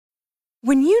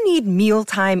When you need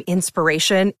mealtime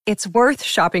inspiration, it's worth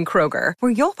shopping Kroger,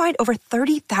 where you'll find over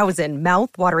 30,000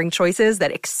 mouth-watering choices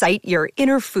that excite your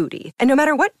inner foodie. And no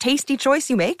matter what tasty choice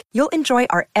you make, you'll enjoy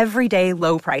our everyday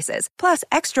low prices, plus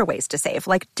extra ways to save,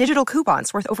 like digital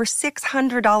coupons worth over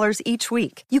 $600 each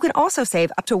week. You can also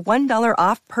save up to $1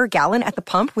 off per gallon at the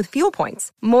pump with fuel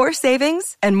points. More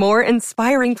savings and more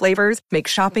inspiring flavors make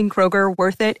shopping Kroger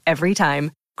worth it every time.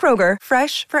 Kroger,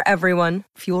 fresh for everyone.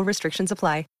 Fuel restrictions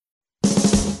apply.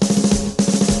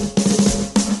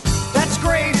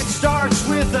 Starts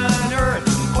with an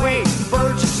earthquake,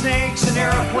 birds and snakes, an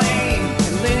airplane,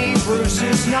 and Lenny Bruce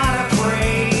is not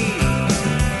afraid.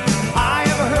 I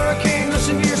have a hurricane,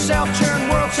 listen to yourself, churn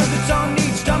world serves its own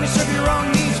needs, dummy serve your own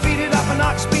needs, beat it up an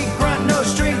ox, speak, grunt, no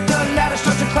strength, the ladder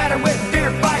starts to clatter with fear,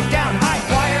 fight down, high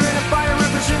wire and a fire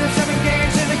represented 7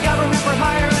 games in the government for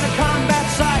hire and a combat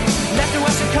site. Left and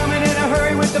west are coming in a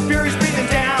hurry with the furies breathing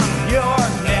down your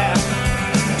neck.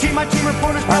 My team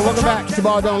reporters. All right, welcome back to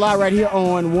Ball Don't Lie right here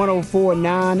on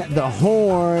 104.9 The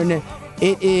Horn.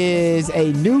 It is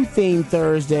a new theme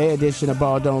Thursday edition of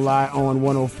Ball Don't Lie on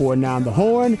 104.9 The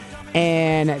Horn.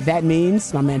 And that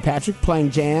means my man Patrick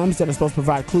playing jams that are supposed to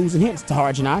provide clues and hints to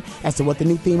Harj and I as to what the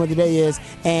new theme of the day is.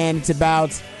 And it's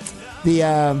about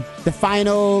the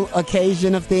final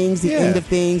occasion of things, the end of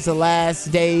things, the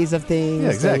last days of things.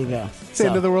 Yeah, exactly. There you go. It's the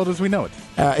end of the world as we know it.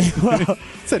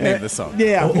 It's the name of the song.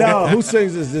 Yeah. No, who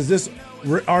sings this? Is this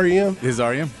REM? Is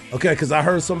REM? Okay, because I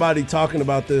heard somebody talking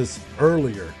about this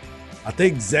earlier. I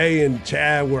think Zay and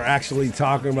Chad were actually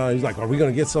talking about it. He's like, are we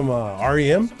going to get some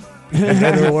REM?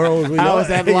 How is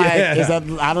that like? Yeah. Is that,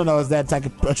 I don't know. Is that like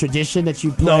a tradition that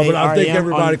you play? No, but I think REM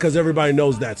everybody, because everybody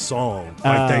knows that song.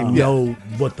 Like they know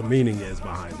what the meaning is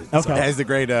behind it. Okay. So. As the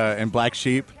great in Black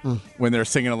Sheep, when they're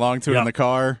singing along to it in the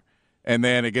car, and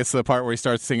then it gets to the part where he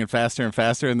starts singing faster and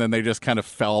faster, and then they just kind of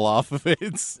fell off of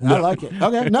it. I like it.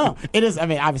 Okay, no, it is. I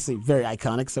mean, obviously very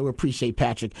iconic. So we appreciate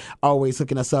Patrick always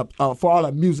hooking us up for all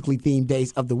the musically themed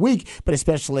days of the week, but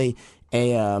especially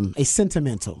a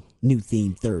sentimental new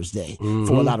theme Thursday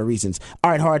for a lot of reasons. All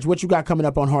right, Harj, what you got coming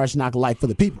up on Harj Knock Life for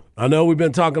the people? I know we've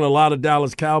been talking a lot of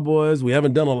Dallas Cowboys. We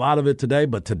haven't done a lot of it today,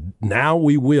 but now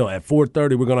we will. At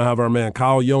 4:30, we're going to have our man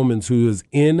Kyle Yeomans, who is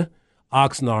in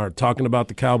Oxnard, talking about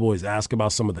the Cowboys, ask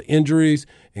about some of the injuries,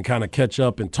 and kind of catch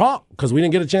up and talk, because we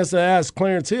didn't get a chance to ask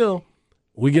Clarence Hill.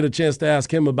 We get a chance to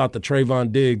ask him about the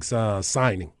Trayvon Diggs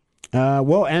signing.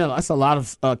 Well, and that's a lot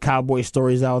of Cowboy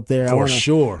stories out there. For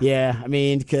sure. Yeah, I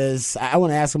mean, because I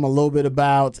want to ask him a little bit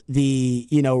about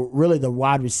really the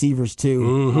wide receivers,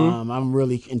 too. I'm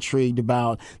really intrigued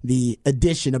about the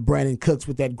addition of Brandon Cooks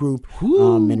with that group.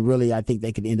 And really, I think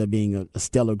they could end up being a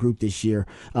stellar group this year.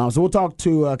 So we'll talk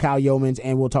to Kyle Yeomans,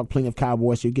 and we'll talk plenty of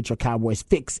Cowboys, so you get your Cowboys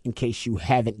fix in case you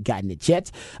haven't gotten it yet.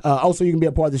 Also, you can be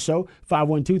a part of the show,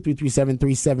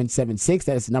 512-337-3776.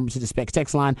 That is the number to the Specs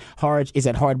text line. Harj is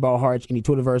at Hardball Harj in the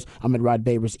Twitterverse. I'm at Rod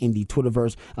Babers in the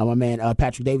Twitterverse. My man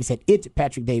Patrick Davis at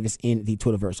Patrick Davis in the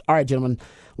Twitterverse. All right, gentlemen,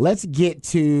 let's get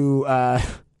to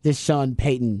this Sean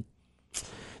Payton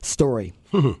story,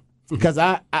 because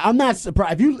I'm not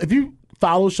surprised if you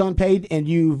follow Sean Payton and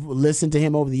you've listened to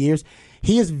him over the years.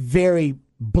 He is very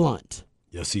blunt.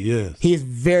 Yes, he is. He is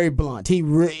very blunt.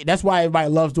 That's why everybody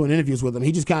loves doing interviews with him.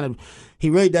 He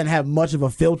really doesn't have much of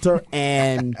a filter,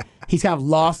 and he's kind of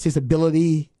lost his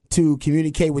ability to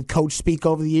communicate with coach speak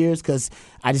over the years, because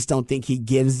I just don't think he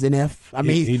gives an F. I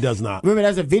mean, he does not. Remember,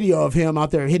 there's a video of him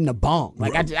out there hitting a bong,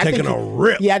 taking a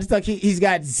rip. Yeah, I just think he's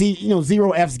got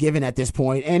zero Fs given at this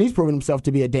point, and he's proven himself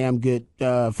to be a damn good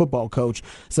football coach.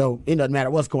 So it doesn't matter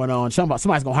what's going on. Somebody's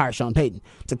going to hire Sean Payton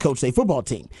to coach their football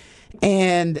team.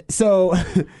 And so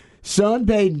Sean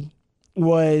Payton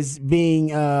was being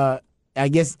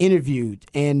interviewed,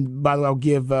 and by the way, I'll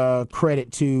give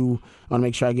credit to. I want to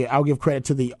make sure I'll give credit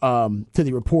to the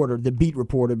reporter, the beat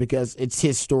reporter, because it's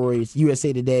his story. It's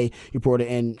USA Today reporter,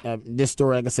 and this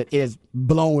story, like I said, it is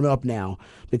blown up now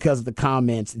because of the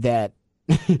comments that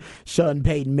Sean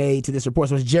Payton made to this report.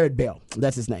 So it's Jared Bell.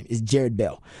 That's his name. It's Jared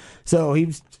Bell. So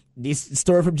this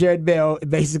story from Jared Bell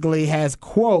basically has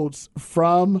quotes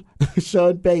from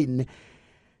Sean Payton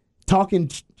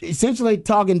essentially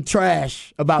talking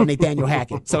trash about Nathaniel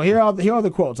Hackett. So here are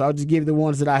the quotes. I'll just give you the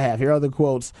ones that I have. Here are the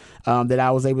quotes that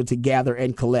I was able to gather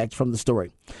and collect from the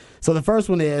story. So the first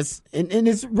one is, and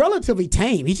it's relatively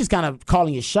tame. He's just kind of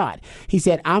calling his shot. He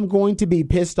said, "I'm going to be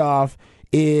pissed off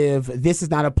if this is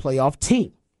not a playoff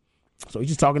team." So he's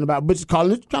just talking about, but just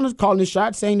calling his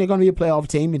shot, saying they're going to be a playoff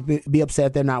team and be upset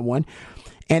if they're not one.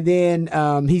 And then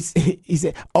he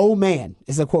said, "Oh man,"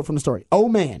 this is a quote from the story. "Oh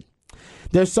man,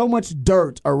 There's so much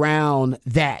dirt around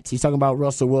that. He's talking about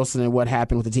Russell Wilson and what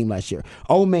happened with the team last year.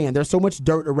 Oh, man, there's so much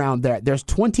dirt around that. There's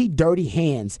 20 dirty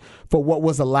hands for what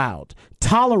was allowed,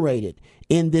 tolerated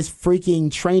in this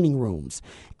freaking training rooms,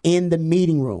 in the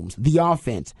meeting rooms, the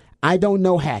offense. I don't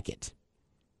know Hackett.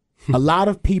 A lot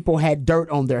of people had dirt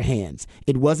on their hands.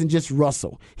 It wasn't just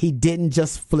Russell. He didn't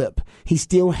just flip. He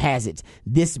still has it.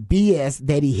 This BS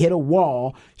that he hit a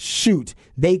wall, shoot,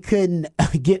 they couldn't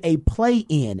get a play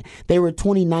in. They were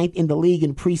 29th in the league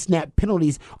in pre-snap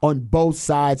penalties on both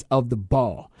sides of the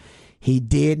ball. He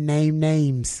did name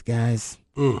names, guys.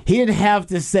 He didn't have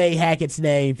to say Hackett's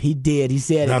name. He did. He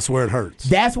said that's where it hurts.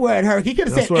 That's where it hurt. He could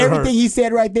have said everything he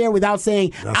said right there without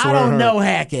saying, I don't know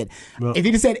Hackett. Yep. If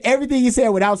he'd have said everything he said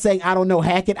without saying, I don't know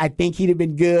Hackett, I think he'd have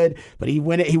been good. But he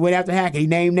went after Hackett. He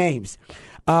named names.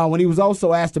 When he was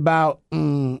also asked about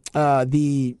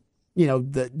the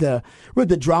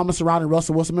drama surrounding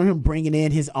Russell Wilson, remember him bringing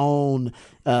in his own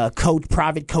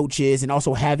private coaches, and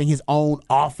also having his own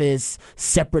office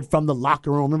separate from the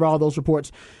locker room. Remember all those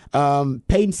reports?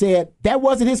 Peyton said that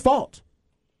wasn't his fault.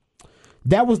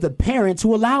 That was the parents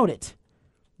who allowed it.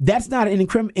 That's not an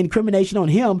incrimination on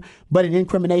him, but an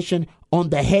incrimination on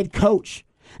the head coach,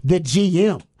 the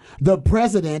GM, the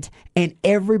president, and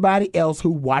everybody else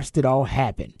who watched it all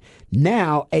happen.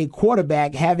 Now, a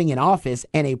quarterback having an office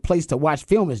and a place to watch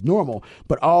film is normal,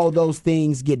 but all those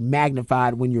things get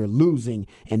magnified when you're losing.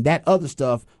 And that other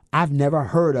stuff, I've never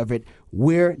heard of it.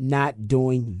 We're not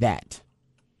doing that.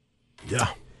 Yeah.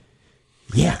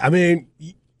 I mean,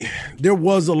 there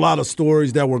was a lot of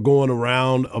stories that were going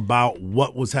around about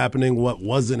what was happening, what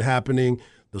wasn't happening.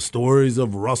 The stories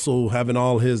of Russell having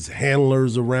all his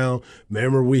handlers around.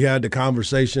 Remember, we had the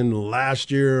conversation last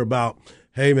year about,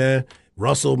 hey, man,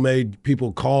 Russell made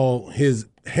people call his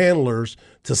handlers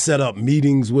to set up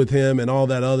meetings with him and all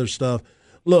that other stuff.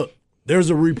 Look, there's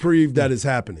a reprieve that is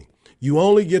happening. You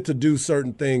only get to do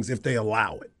certain things if they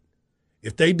allow it.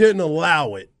 If they didn't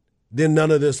allow it, then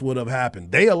none of this would have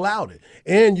happened. They allowed it.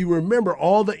 And you remember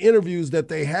all the interviews that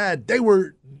they had,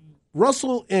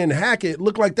 Russell and Hackett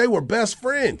looked like they were best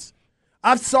friends.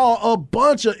 I saw a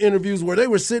bunch of interviews where they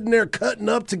were sitting there cutting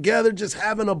up together, just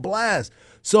having a blast.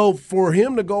 So for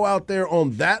him to go out there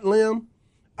on that limb,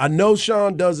 I know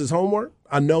Sean does his homework.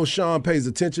 I know Sean pays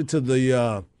attention to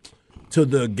the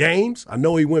games. I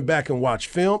know he went back and watched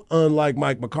film, unlike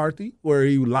Mike McCarthy, where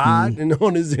he lied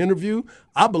on his interview.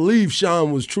 I believe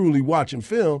Sean was truly watching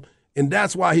film, and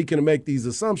that's why he can make these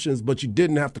assumptions, but you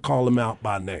didn't have to call him out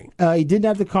by name. He didn't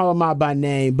have to call him out by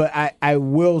name, but I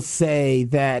will say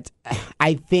that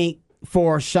I think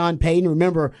for Sean Payton,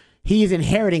 remember, he's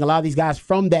inheriting a lot of these guys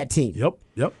from that team. Yep.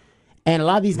 And a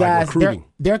lot of these guys,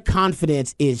 their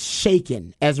confidence is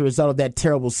shaken as a result of that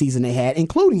terrible season they had,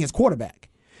 including his quarterback.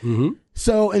 Mm-hmm.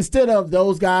 So instead of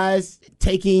those guys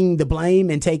taking the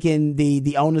blame and taking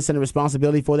the onus and the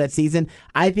responsibility for that season,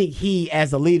 I think he,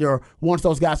 as a leader, wants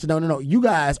those guys to know, no, you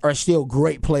guys are still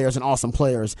great players and awesome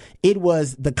players. It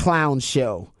was the clown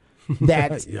show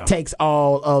that takes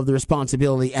all of the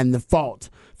responsibility and the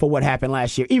fault for what happened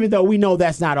last year, even though we know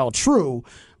that's not all true.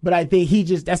 But I think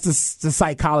that's the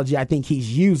psychology I think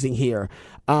he's using here.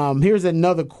 Here's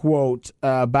another quote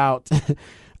about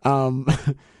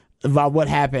what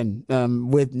happened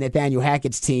with Nathaniel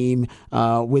Hackett's team,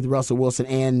 with Russell Wilson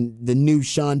and the new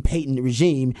Sean Payton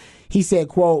regime. He said,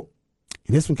 quote,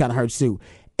 and this one kind of hurts too,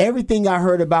 everything I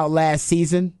heard about last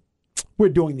season, we're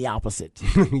doing the opposite.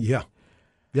 Yeah.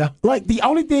 Like the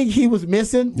only thing he was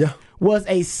missing was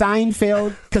a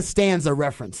Seinfeld Costanza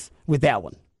reference with that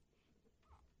one.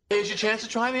 Here's your chance to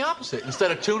try the opposite.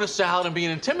 Instead of tuna salad and being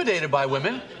intimidated by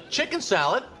women, chicken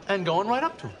salad and going right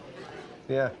up to them.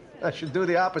 Yeah, I should do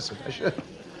the opposite. I should.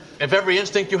 If every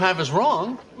instinct you have is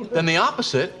wrong, then the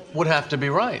opposite would have to be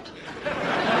right.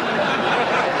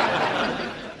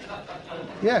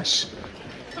 Yes.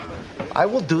 I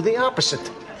will do the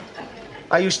opposite.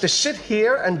 I used to sit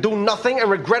here and do nothing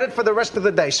and regret it for the rest of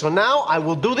the day. So now I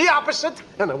will do the opposite,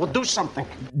 and I will do something.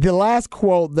 The last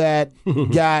quote that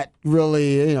got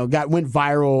really, went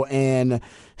viral and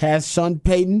has Sean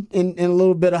Payton in a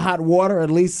little bit of hot water,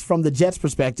 at least from the Jets'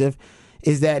 perspective,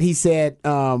 is that he said,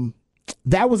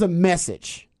 that was a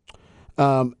message.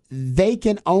 They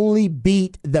can only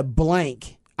beat the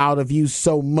blank out of you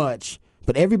so much,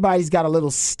 but everybody's got a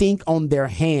little stink on their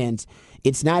hands.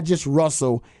 It's not just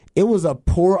Russell. It was a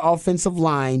poor offensive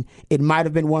line. It might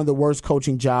have been one of the worst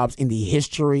coaching jobs in the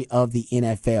history of the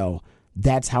NFL.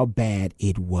 That's how bad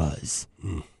it was.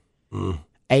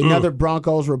 Another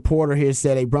Broncos reporter here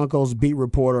said, a Broncos beat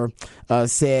reporter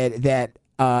said that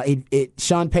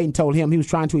Sean Payton told him he was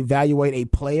trying to evaluate a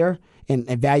player and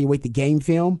evaluate the game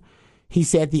film. he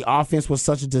said the offense was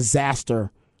such a disaster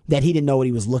that he didn't know what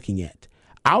he was looking at.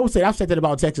 I would say I've said that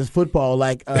about Texas football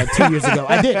like 2 years ago.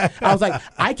 I did. I was like,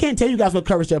 I can't tell you guys what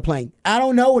coverage they're playing. I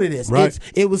don't know what it is. Right.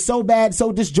 It was so bad,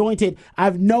 so disjointed. I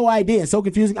have no idea. It's so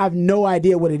confusing. I have no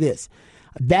idea what it is.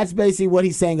 That's basically what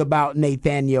he's saying about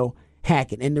Nathaniel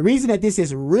Hackett. And the reason that this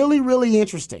is really, really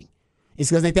interesting is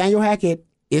because Nathaniel Hackett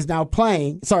is now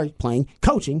coaching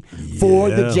for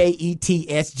the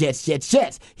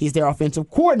Jets. He's their offensive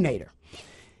coordinator.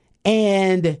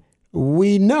 And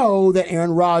we know that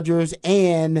Aaron Rodgers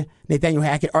and Nathaniel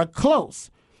Hackett are close.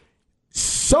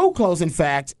 So close, in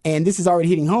fact, and this is already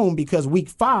hitting home because week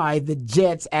 5, the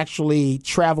Jets actually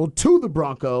traveled to the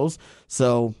Broncos.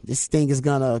 So this thing is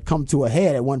going to come to a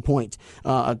head at one point,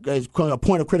 a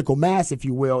point of critical mass, if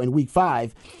you will, in week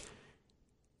 5.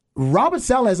 Robert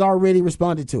Saleh has already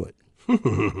responded to it.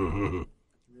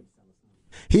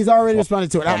 He's already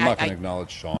responded to it. I'm not going to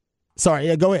acknowledge Sean. Sorry,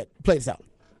 yeah, go ahead. Play this out.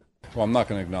 Well, I'm not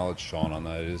going to acknowledge Sean on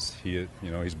that. He's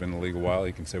been in the league a while.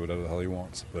 He can say whatever the hell he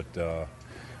wants.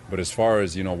 But as far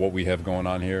as what we have going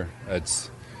on here,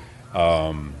 it's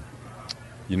I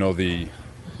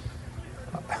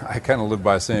kind of live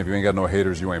by saying if you ain't got no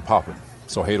haters, you ain't popping.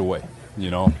 So hate away.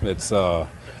 It's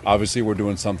obviously we're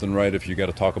doing something right if you got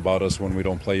to talk about us when we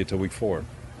don't play you till week 4,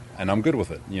 and I'm good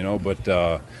with it. But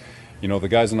the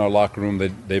guys in our locker room,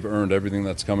 they've earned everything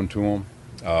that's coming to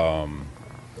them.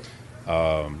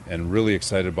 And really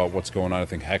excited about what's going on. I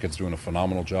think Hackett's doing a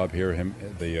phenomenal job here.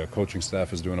 The coaching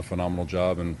staff is doing a phenomenal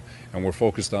job, and we're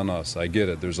focused on us. I get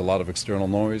it. There's a lot of external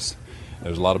noise.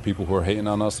 There's a lot of people who are hating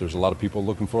on us. There's a lot of people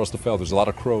looking for us to fail. There's a lot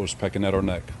of crows pecking at our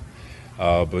neck.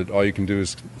 But all you can do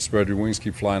is spread your wings,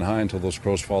 keep flying high until those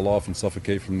crows fall off and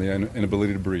suffocate from the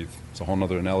inability to breathe. It's a whole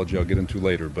other analogy I'll get into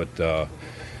later. But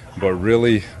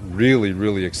really, really,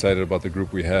 really excited about the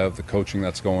group we have, the coaching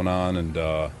that's going on,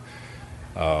 and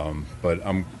but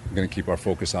I'm going to keep our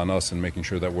focus on us and making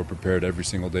sure that we're prepared every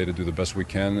single day to do the best we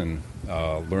can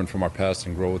and learn from our past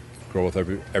and grow with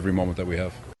every moment that we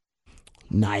have.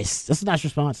 Nice. That's a nice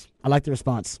response. I like the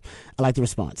response.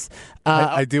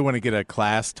 I do want to get a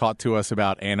class taught to us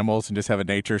about animals and just have a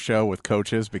nature show with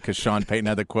coaches because Sean Payton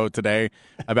had the quote today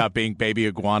about being baby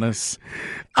iguanas.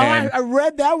 I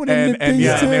read that one in the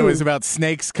things too. And it was about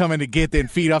snakes coming to get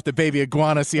and feed off the baby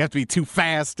iguana, so you have to be too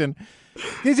fast. And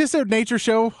it's just a nature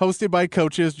show hosted by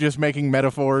coaches just making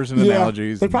metaphors and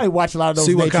analogies. They probably watch a lot of those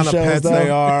see nature what kind shows, of pets they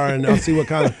are, and I'll see what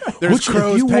kind of. There's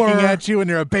crows pecking at you, and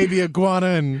they're a baby iguana.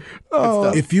 And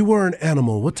if you were an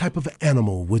animal, what type of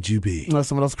animal would you be?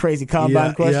 Some of those crazy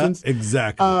combine questions. Yeah,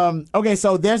 exactly. Okay,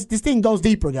 so this thing goes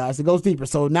deeper, guys. It goes deeper.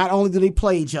 So not only do they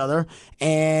play each other,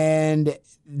 and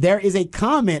there is a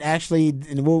comment actually,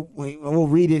 and we'll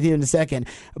read it here in a second.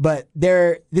 But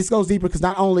this goes deeper because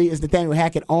not only is Nathaniel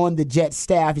Hackett on the Jets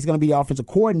staff, he's going to be the offensive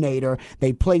coordinator.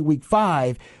 They play week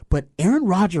 5, but Aaron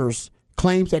Rodgers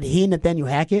claims that he and Nathaniel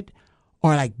Hackett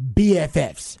are like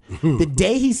BFFs. The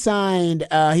day he signed,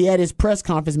 he had his press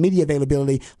conference, media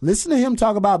availability. Listen to him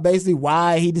talk about basically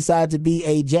why he decided to be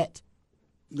a Jet.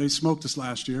 They smoked us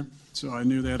last year, so I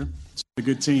knew that it's a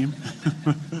good team.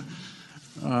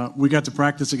 We got to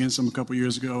practice against them a couple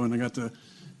years ago, and I got to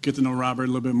get to know Robert a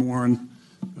little bit more. And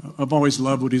I've always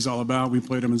loved what he's all about. We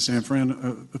played him in San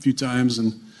Fran a few times,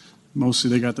 and mostly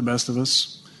they got the best of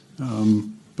us.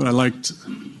 But I liked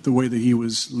the way that he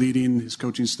was leading, his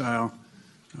coaching style.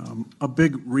 A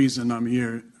big reason I'm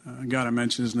here, I got to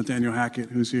mention, is Nathaniel Hackett,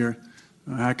 who's here.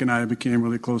 Hack and I became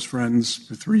really close friends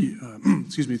for 3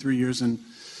 years in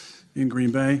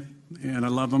Green Bay, and I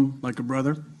love him like a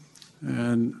brother.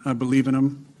 And I believe in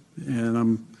him, and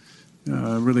I'm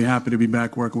really happy to be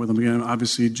back working with him again.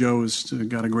 Obviously, Joe has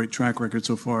got a great track record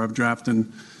so far of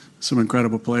drafting some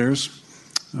incredible players,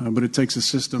 but it takes a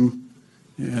system,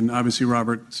 and obviously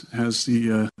Robert has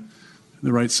the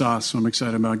right sauce, so I'm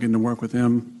excited about getting to work with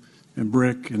him and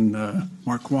Brick and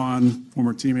Marquand,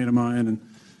 former teammate of mine, and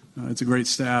it's a great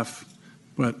staff.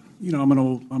 But I'm an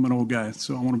old guy,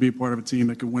 so I want to be a part of a team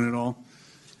that can win it all.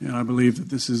 And I believe that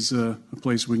this is a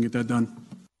place we can get that done.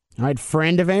 All right,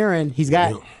 friend of Aaron. He's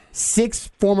got 6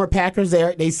 former Packers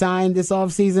there. They signed this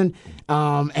offseason.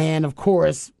 And, of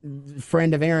course,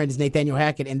 friend of Aaron is Nathaniel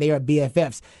Hackett, and they are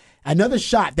BFFs. Another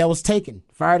shot that was taken,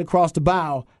 fired across the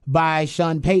bow by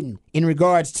Sean Payton in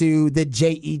regards to the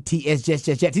Jets,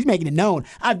 Jets. He's making it known.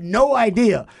 I have no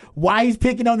idea why he's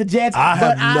picking on the Jets,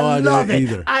 but I love it.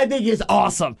 Either. I think it's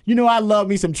awesome. You know, I love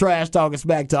me some trash talk and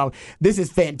smack talk. This is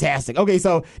fantastic. Okay,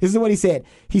 so this is what he said.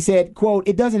 He said, quote,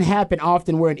 "It doesn't happen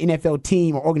often where an NFL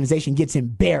team or organization gets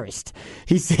embarrassed."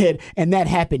 He said, and that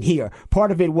happened here.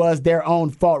 Part of it was their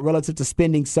own fault relative to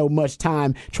spending so much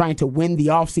time trying to win the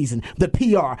offseason, the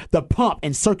PR, the pump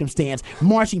and circumstance,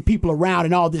 marching people around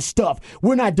and all this stuff.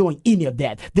 We're not doing any of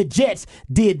that. The Jets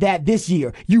did that this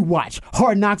year. You watch.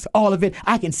 Hard Knocks, all of it.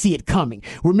 I can see it coming.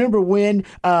 Remember when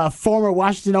former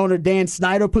Washington owner Dan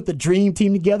Snyder put the dream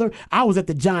team together? I was at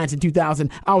the Giants in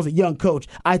 2000. I was a young coach.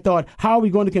 I thought, how are we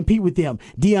going to compete with them?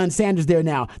 Deion Sanders there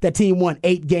now. That team won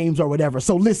 8 games or whatever.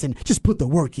 So listen, just put the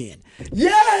work in.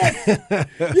 Yes!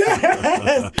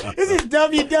 Yes! This is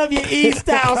WWE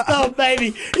style stuff,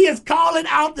 baby. He is calling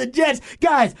out the Jets.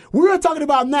 Guys, we're talking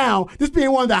about now this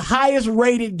being one of the highest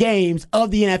rated games of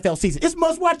the NFL season. It's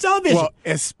must-watch television. Well,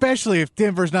 especially if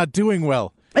Denver's not doing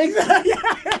well. Exactly.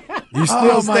 You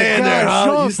still stand there, huh?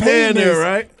 Sean You stand Payton there,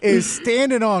 right? Is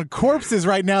standing on corpses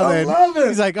right now. I love it.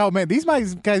 He's like, oh, man, these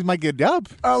guys might get up.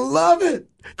 I love it.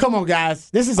 Come on, guys.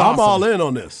 This is awesome. I'm all in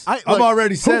on this. I've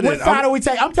already said what it. side are we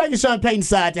taking? I'm taking Sean Payton's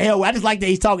side. To hell with it. I just like that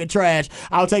he's talking trash.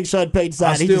 I'll take Sean Payton's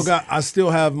side. I still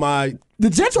have my. The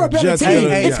Jets are a better team.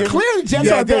 It's clear the Jets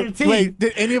are a better team. Wait,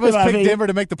 did any of us pick Denver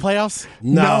to make the playoffs?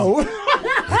 No.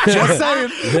 Just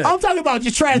saying. I'm talking about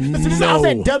just trash. I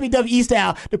said WWE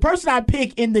style. The person I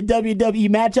pick in the WWE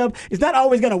matchup is not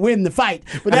always going to win the fight.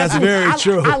 But that's very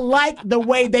true. I like the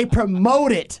way they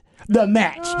promoted the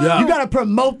match. Yeah. You got to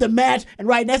promote the match, and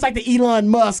right, that's like the Elon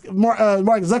Musk, Mark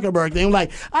Zuckerberg thing.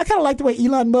 Like, I kind of like the way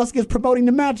Elon Musk is promoting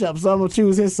the matchup, so I'm gonna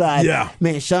choose his side. Yeah,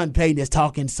 man, Sean Payton is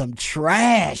talking some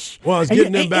trash. Well, it's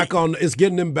getting them back on. It's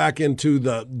getting them back into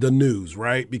the news,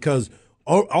 right? Because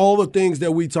all the things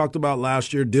that we talked about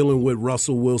last year, dealing with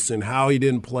Russell Wilson, how he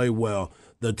didn't play well.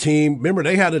 The team, remember,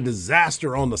 they had a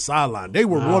disaster on the sideline. They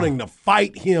were wanting to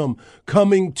fight him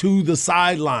coming to the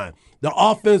sideline. The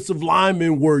offensive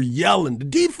linemen were yelling. The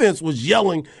defense was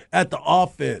yelling at the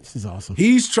offense. This is awesome.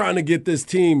 He's trying to get this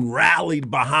team rallied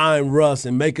behind Russ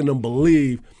and making them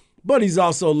believe. But he's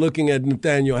also looking at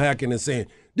Nathaniel Hackett and saying,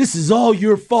 this is all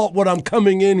your fault what I'm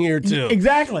coming in here to.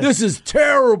 Exactly. This is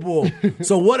terrible.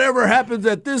 So whatever happens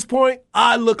at this point,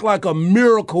 I look like a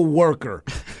miracle worker.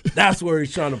 That's where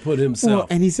he's trying to put himself. Well,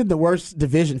 and he's in the worst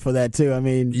division for that, too. I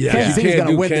mean, Kansas City's going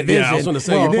to win the division. Yeah, I was going to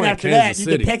say, and then after that,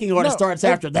 the pecking order starts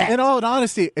after that. In all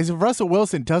honesty, if Russell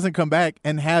Wilson doesn't come back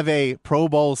and have a Pro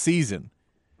Bowl season,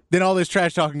 then all this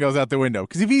trash talking goes out the window.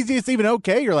 Because if he's just even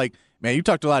okay, you're like, man, you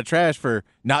talked a lot of trash for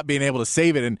not being able to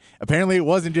save it, and apparently it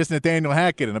wasn't just Nathaniel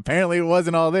Hackett, and apparently it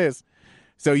wasn't all this.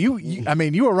 So you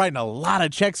were writing a lot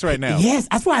of checks right now. Yes,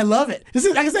 that's why I love it. This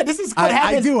is, like I said, this is what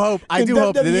happens. I do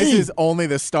hope that this is only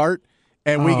the start,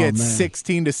 and we get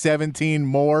 16 to 17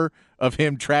 more of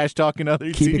him trash talking other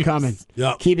teams. Keep it coming.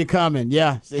 Yep. Keep it coming.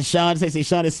 Yeah. Sean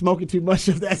is smoking too much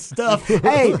of that stuff.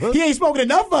 Hey, he ain't smoking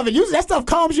enough of it. Usually that stuff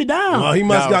calms you down. Well, he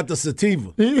must got the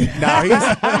sativa.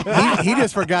 No, he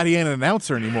just forgot he ain't an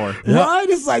announcer anymore. Yep. Right?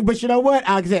 It's like, but you know what?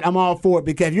 Like I said, I'm all for it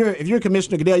because if you're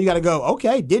Commissioner Goodell, you got to go,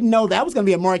 okay, didn't know that was going to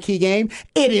be a marquee game.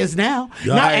 It is now.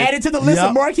 Now add it to the list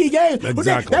of marquee games.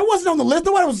 Exactly. That wasn't on the list.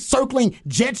 Nobody was circling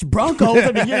Jets Broncos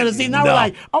at the beginning of the season. Now we're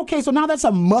like, okay, so now that's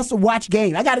a must-watch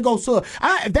game. I got to go. So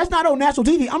if that's not on national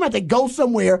TV, I'm going to have to go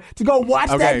somewhere to go watch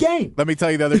that game. Let me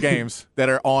tell you the other games that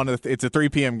are on. It's a 3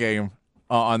 p.m. game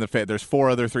on the Fed. There's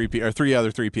three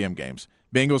other 3 p.m. games.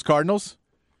 Bengals, Cardinals.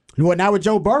 Well, now with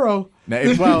Joe Burrow.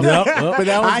 But that was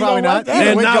probably not.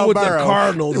 And not with the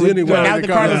Cardinals anyway. Now with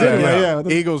the Cardinals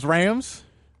anyway, Eagles, Rams.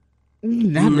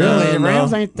 Not really.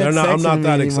 Rams ain't that sexy. I'm not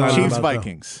that excited. Chiefs,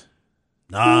 Vikings.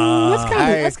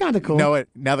 That's kind of cool. No,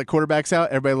 now that quarterback's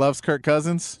out, everybody loves Kirk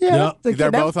Cousins. Yeah, they're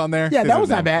both on there. Yeah, that was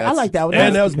not bad. I like that one.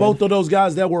 And that was both of those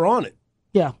guys that were on it.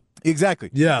 Yeah, exactly.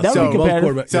 Yeah, that would be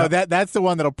competitive. So that's the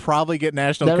one that'll probably get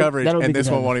national coverage, and this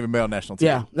one won't even be on national TV.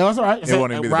 Yeah, no, that's all right. It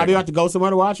won't even be Robbie, you have to go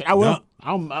somewhere to watch it. I will.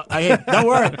 Don't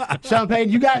worry, Sean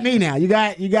Payton, you got me now. You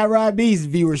got Rob B's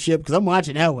viewership because I'm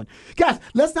watching that one. Guys,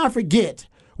 let's not forget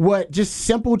what just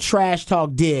simple trash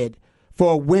talk did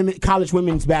for college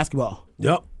women's basketball.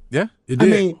 Yep. Yeah, it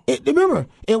did. I mean, remember,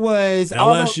 it was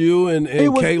LSU and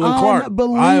Caitlin Clark.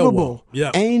 Unbelievable. Yeah.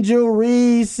 Angel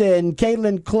Reese and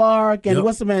Caitlin Clark and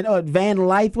what's the man? Van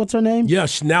Lyth, what's her name? Yeah,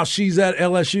 now she's at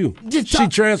LSU. She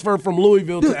transferred from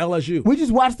Louisville to LSU. We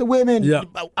just watched the women. Yeah.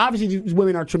 Obviously, these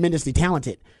women are tremendously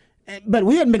talented. But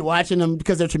we hadn't been watching them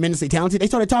because they're tremendously talented. They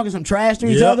started talking some trash to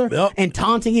each other and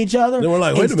taunting each other. They were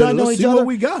like, wait a minute, let's see what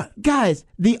we got. Guys,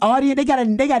 the audience, they got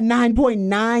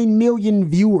 9.9 million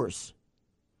viewers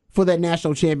for that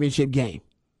national championship game.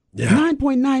 Yeah.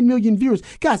 9.9 million viewers.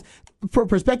 Guys, for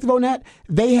perspective on that,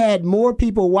 they had more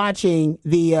people watching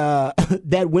the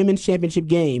that women's championship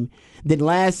game than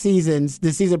the season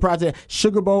prior to that,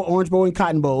 Sugar Bowl, Orange Bowl, and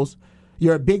Cotton Bowls.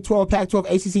 Your Big 12,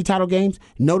 Pac-12, ACC title games,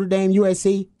 Notre Dame,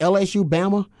 USC, LSU,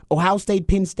 Bama, Ohio State,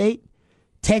 Penn State,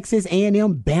 Texas,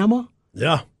 A&M, Bama.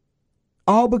 Yeah.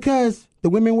 All because the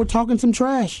women were talking some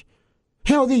trash.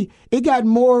 Hell, it got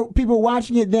more people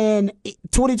watching it than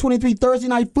 2023 Thursday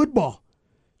Night Football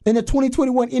than the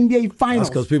 2021 NBA Finals.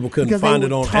 That's because people couldn't find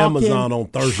it on Amazon on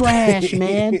Thursday. Trash,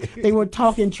 man. They were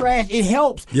talking trash. It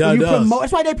helps. Yeah, it does.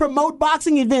 That's why they promote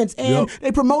boxing events and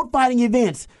they promote fighting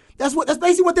events. That's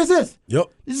basically what this is. Yep.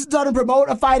 This is done to promote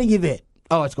a fighting event.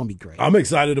 Oh, it's going to be great. I'm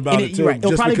excited about it, too. Right.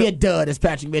 It'll probably be a dud, as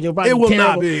Patrick mentioned. It will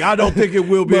not be. I don't think it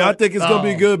will be. I think it's going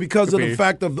to be good because of the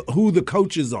fact of who the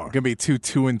coaches are. Going to be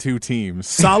 2-2-2 teams.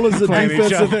 Salah's a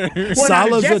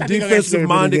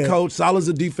defensive-minded coach. Salah's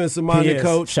a defensive-minded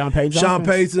coach. Sean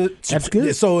Payton. That's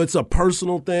good. So it's a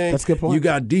personal thing. That's a good point. You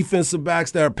got defensive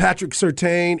backs there, Patrick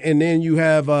Surtain, and then you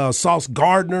have Sauce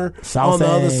Gardner on the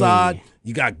other side.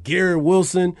 You got Garrett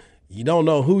Wilson. You don't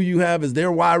know who you have as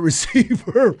their wide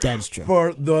receiver. That's true.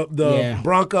 For the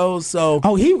Broncos. So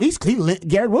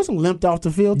Garrett Wilson limped off the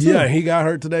field too. Yeah, he got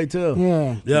hurt today too.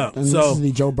 Yeah. And so this is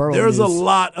the Joe Burrow there's news. there's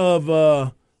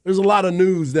a lot of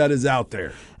news that is out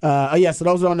there. So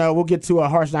those don't know, we'll get to a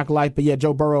Harsh Knock Life, but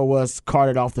Joe Burrow was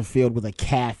carted off the field with a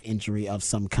calf injury of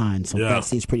some kind, so that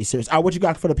seems pretty serious. What you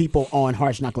got for the people on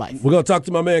Harsh Knock Life? We're going to talk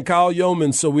to my man Kyle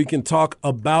Yeoman so we can talk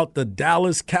about the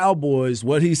Dallas Cowboys,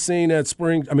 what he's seen at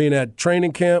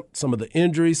training camp, some of the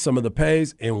injuries, some of the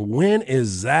pays, and when is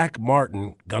Zach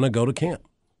Martin going to go to camp?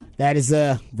 That is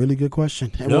a really good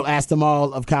question. And we'll ask them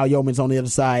all of Kyle Yeoman's on the other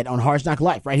side on Harsh Knock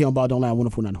Life, right here on Ball Don't Lie on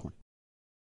 104.9 Horn.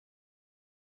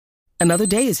 Another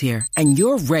day is here, and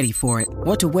you're ready for it.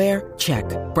 What to wear? Check.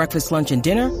 Breakfast, lunch, and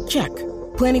dinner? Check.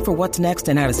 Planning for what's next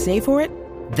and how to save for it?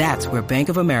 That's where Bank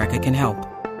of America can help.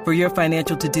 For your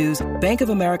financial to-dos, Bank of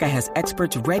America has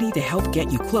experts ready to help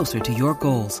get you closer to your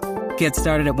goals. Get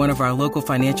started at one of our local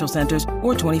financial centers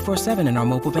or 24/7 in our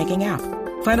mobile banking app.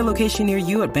 Find a location near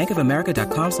you at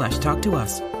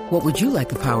bankofamerica.com/talktous. What would you like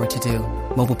the power to do?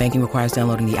 Mobile banking requires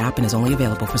downloading the app and is only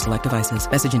available for select devices.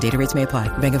 Message and data rates may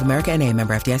apply. Bank of America N.A.,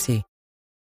 member FDIC.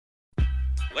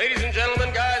 Ladies and gentlemen,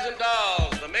 guys and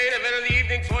dolls, the main event of the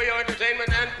evening for your entertainment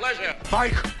and pleasure.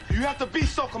 Mike, you have to be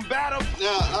so combative.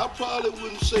 Now, I probably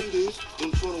wouldn't say this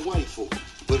in front of white folk,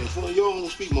 but in front of y'all, I'm going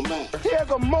to speak my mind. He has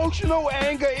emotional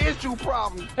anger issue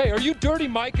problem. Hey, are you Dirty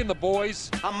Mike and the boys?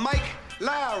 I'm Mike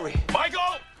Lowry.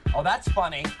 Michael! Oh, that's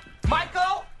funny.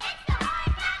 Michael!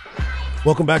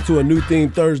 Welcome back to a new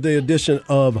Theme Thursday edition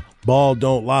of Ball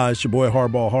Don't Lie. It's your boy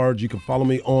Hardball Hard. You can follow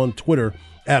me on Twitter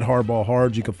at Hardball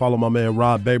Hard. You can follow my man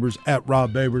Rob Babers at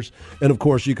Rob Babers. And, of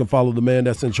course, you can follow the man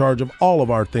that's in charge of all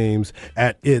of our themes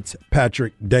at It's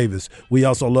Patrick Davis. We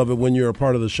also love it when you're a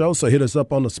part of the show, so hit us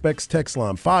up on the Specs text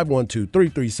line,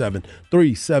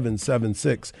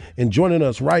 512-337-3776. And joining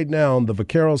us right now on the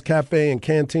Vaqueros Cafe and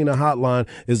Cantina hotline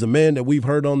is a man that we've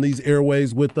heard on these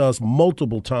airways with us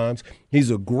multiple times. He's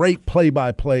a great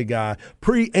play-by-play guy,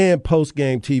 pre- and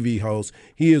post-game TV host.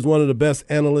 He is one of the best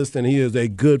analysts, and he is a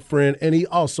good friend, and he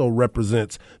also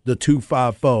represents the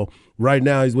 254. Right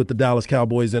now, he's with the Dallas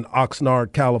Cowboys in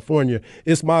Oxnard, California.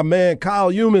 It's my man,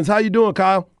 Kyle Yeomans. How you doing,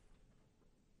 Kyle?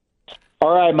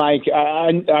 All right, Mike.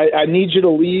 I need you to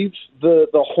leave the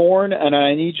horn, and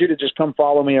I need you to just come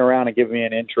follow me around and give me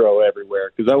an intro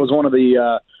everywhere, because that was one of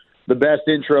the best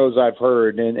intros I've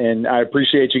heard, and I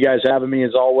appreciate you guys having me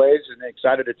as always, and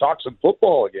excited to talk some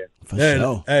football again.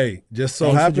 Hey, just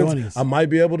so happens I might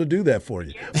be able to do that for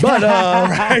you. But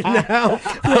right now,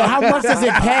 how much does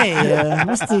it pay?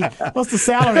 What's the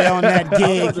salary on that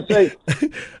gig?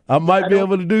 I might be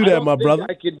able to do that, my brother.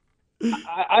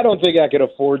 I don't think I could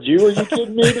afford you. Are you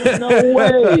kidding me? There's no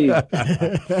way.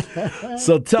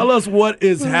 So tell us what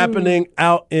is happening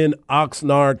out in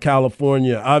Oxnard,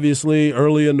 California. Obviously,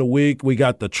 early in the week, we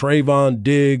got the Trayvon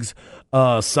Diggs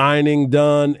signing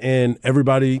done, and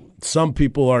some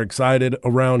people are excited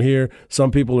around here.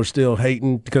 Some people are still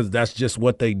hating because that's just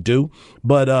what they do.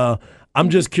 But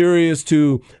I'm just curious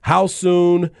to how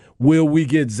soon will we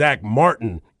get Zach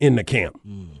Martin in the camp?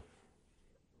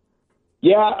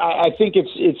 Yeah, I think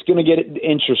it's going to get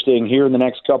interesting here in the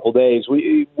next couple days.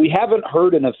 We haven't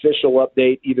heard an official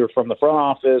update either from the front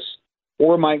office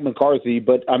or Mike McCarthy,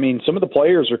 but I mean, some of the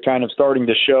players are kind of starting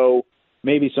to show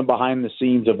maybe some behind the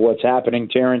scenes of what's happening.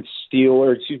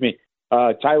 Tyler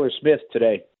Smith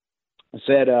today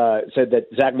said that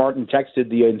Zach Martin texted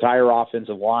the entire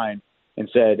offensive line and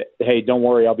said, "Hey, don't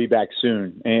worry, I'll be back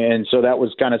soon." And so that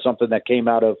was kind of something that came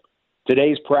out of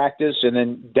today's practice. And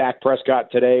then Dak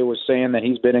Prescott today was saying that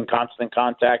he's been in constant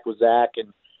contact with Zach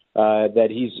and that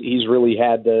he's really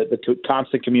had the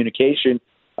constant communication.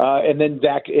 And then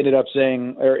Dak ended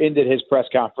his press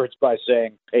conference by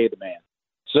saying, "Pay the man."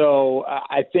 So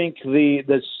I think the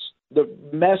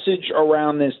message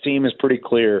around this team is pretty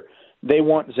clear. They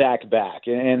want Zach back,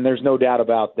 and there's no doubt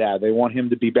about that. They want him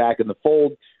to be back in the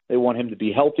fold. They want him to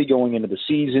be healthy going into the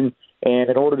season. And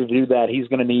in order to do that, he's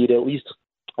going to need at least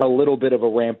a little bit of a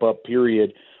ramp-up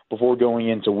period before going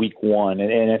into week one.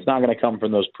 And it's not going to come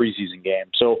from those preseason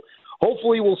games. So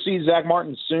hopefully we'll see Zach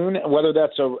Martin soon, whether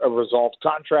that's a resolved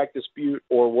contract dispute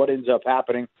or what ends up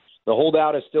happening. The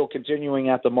holdout is still continuing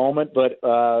at the moment, but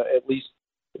at least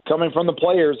coming from the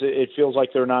players, it feels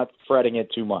like they're not fretting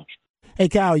it too much. Hey,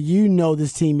 Kyle, you know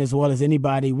this team as well as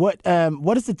anybody. What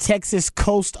does the Texas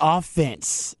Coast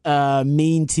offense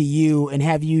mean to you, and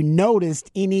have you noticed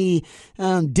any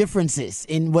differences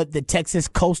in what the Texas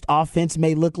Coast offense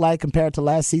may look like compared to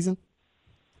last season?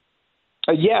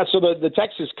 Yeah, so the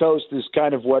Texas Coast is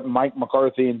kind of what Mike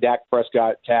McCarthy and Dak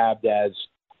Prescott tabbed as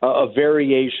a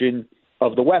variation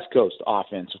of the West Coast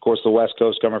offense. Of course, the West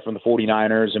Coast coming from the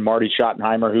 49ers and Marty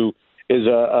Schottenheimer, who is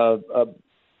a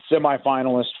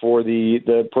semifinalist for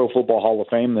the Pro Football Hall of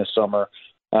Fame this summer,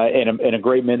 and a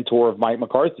great mentor of Mike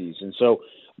McCarthy's. And so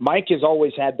Mike has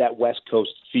always had that West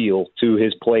Coast feel to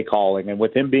his play calling. And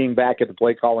with him being back at the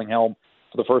play calling helm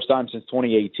for the first time since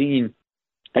 2018,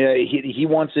 he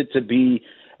wants it to be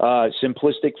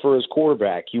simplistic for his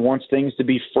quarterback. He wants things to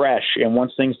be fresh and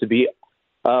wants things to be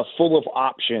full of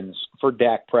options for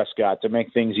Dak Prescott to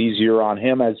make things easier on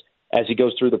him as he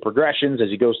goes through the progressions, as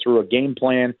he goes through a game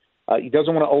plan. He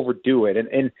doesn't want to overdo it.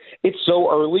 And it's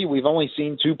so early. We've only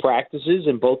seen 2 practices,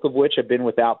 and both of which have been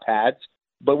without pads.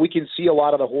 But we can see a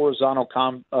lot of the horizontal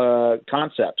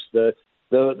concepts.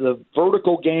 The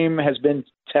vertical game has been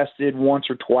tested once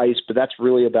or twice, but that's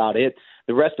really about it.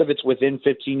 The rest of it's within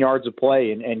 15 yards of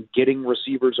play and getting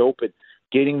receivers open,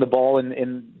 getting the ball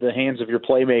in the hands of your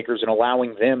playmakers and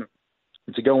allowing them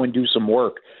to go and do some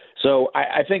work. So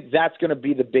I think that's going to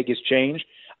be the biggest change.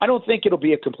 I don't think it'll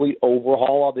be a complete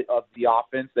overhaul of the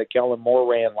offense that Kellen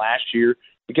Moore ran last year,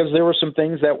 because there were some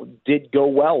things that did go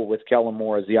well with Kellen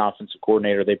Moore as the offensive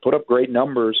coordinator. They put up great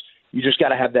numbers. You just got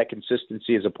to have that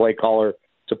consistency as a play caller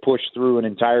to push through an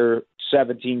entire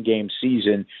 17-game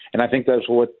season. And I think that's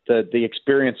what the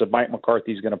experience of Mike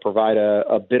McCarthy is going to provide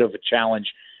a bit of a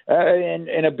challenge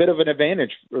and a bit of an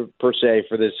advantage, per se,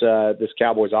 for this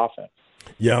Cowboys offense.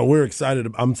 Yeah, we're excited.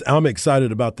 I'm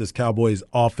excited about this Cowboys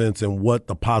offense and what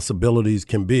the possibilities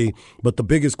can be. But the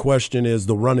biggest question is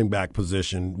the running back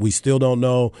position. We still don't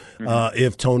know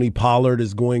if Tony Pollard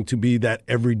is going to be that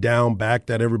every down back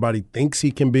that everybody thinks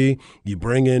he can be. You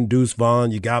bring in Deuce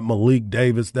Vaughn. You got Malik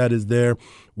Davis that is there.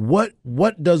 What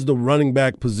does the running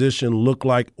back position look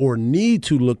like or need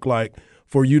to look like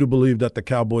for you to believe that the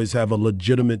Cowboys have a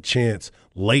legitimate chance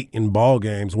late in ball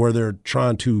games where they're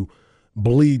trying to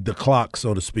bleed the clock,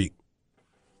 so to speak?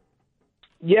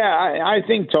 Yeah, I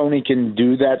think Tony can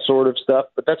do that sort of stuff,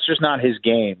 but that's just not his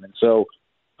game. And so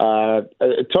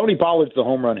Tony Pollard's the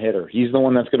home run hitter. He's the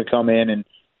one that's going to come in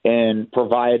and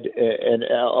provide an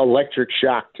electric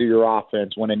shock to your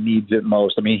offense when it needs it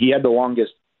most. I mean, he had the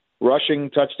longest rushing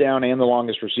touchdown and the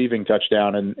longest receiving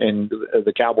touchdown in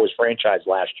the Cowboys franchise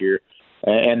last year,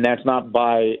 and that's not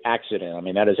by accident. I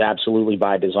mean, that is absolutely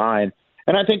by design.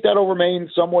 And I think that'll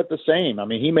remain somewhat the same. I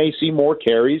mean, he may see more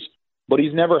carries, but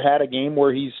he's never had a game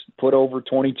where he's put over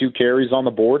 22 carries on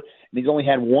the board. And he's only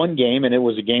had one game, and it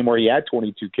was a game where he had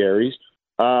 22 carries.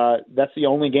 That's the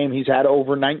only game he's had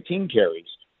over 19 carries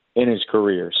in his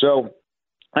career. So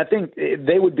I think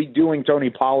they would be doing Tony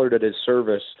Pollard a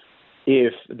disservice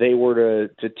if they were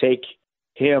to take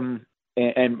him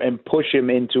and push him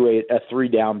into a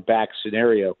 3-down back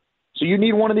scenario. So you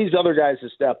need one of these other guys to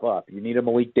step up. You need a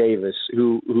Malik Davis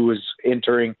who is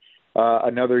entering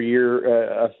another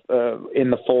year in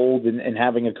the fold and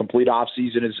having a complete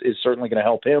offseason is certainly going to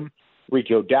help him.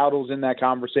 Rico Dowdle's in that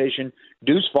conversation.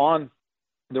 Deuce Vaughn,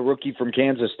 the rookie from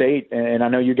Kansas State, and I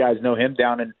know you guys know him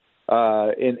down in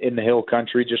the Hill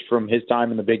Country just from his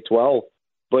time in the Big 12.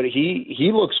 But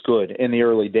he looks good in the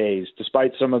early days,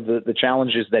 despite some of the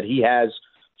challenges that he has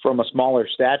from a smaller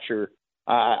stature.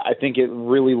 I think it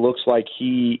really looks like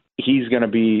he's going to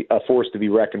be a force to be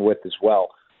reckoned with as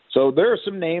well. So there are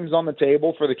some names on the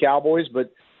table for the Cowboys,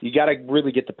 but you got to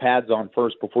really get the pads on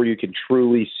first before you can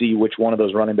truly see which one of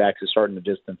those running backs is starting to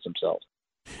distance themselves.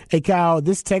 Hey, Kyle,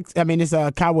 this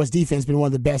Cowboys defense has been one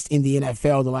of the best in the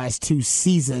NFL the last 2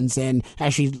 seasons and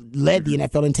actually led the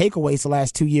NFL in takeaways the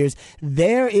last 2 years.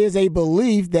 There is a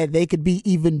belief that they could be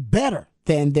even better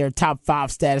than their top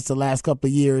 5 status the last couple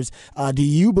of years. Do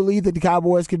you believe that the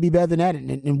Cowboys could be better than that?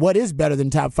 And what is better than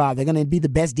top 5? They're going to be the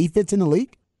best defense in the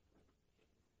league?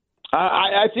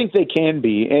 I think they can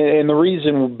be. And the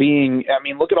reason being, I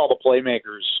mean, look at all the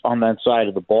playmakers on that side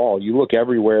of the ball. You look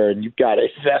everywhere, and you've got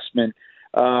investment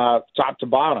top to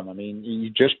bottom. I mean, you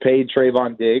just paid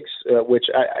Trayvon Diggs, which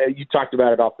you talked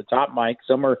about it off the top, Mike.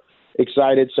 Some are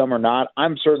excited, some are not.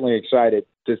 I'm certainly excited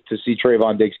to see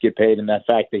Trayvon Diggs get paid, and that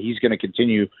fact that he's going to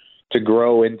continue to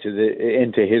grow into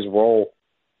his role.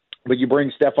 But you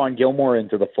bring Stephon Gilmore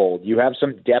into the fold. You have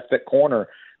some depth at corner.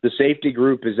 The safety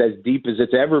group is as deep as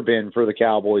it's ever been for the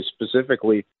Cowboys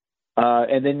specifically.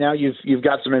 And then now you've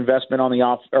got some investment on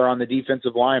the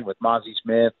defensive line with Mozzie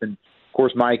Smith and, of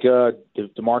course, Micah,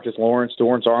 DeMarcus Lawrence,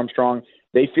 Dorrance Armstrong.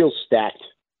 They feel stacked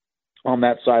on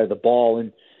that side of the ball.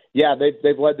 And, yeah,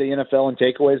 they've led the NFL in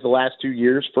takeaways the last 2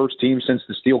 years. First team since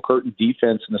the Steel Curtain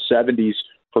defense in the 70s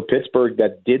for Pittsburgh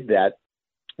that did that.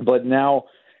 But now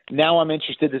I'm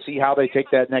interested to see how they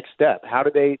take that next step. How do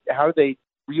they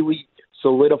really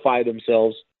solidify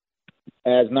themselves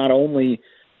as not only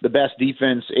the best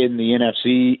defense in the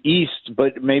NFC East,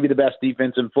 but maybe the best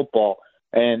defense in football?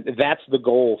 And that's the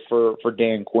goal for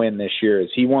Dan Quinn this year, is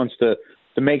he wants to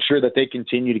make sure that they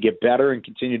continue to get better and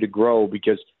continue to grow,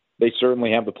 because they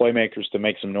certainly have the playmakers to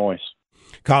make some noise.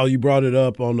 Kyle, you brought it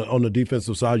up on the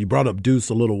defensive side. You brought up Deuce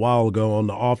a little while ago on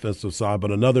the offensive side,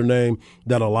 but another name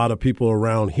that a lot of people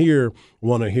around here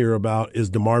want to hear about is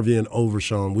DeMarvion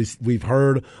Overshown. We've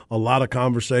heard a lot of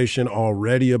conversation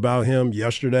already about him.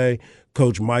 Yesterday,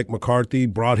 Coach Mike McCarthy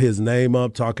brought his name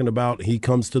up, talking about he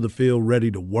comes to the field ready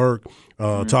to work.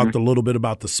 Talked a little bit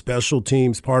about the special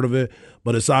teams part of it.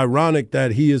 But it's ironic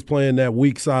that he is playing that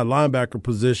weak side linebacker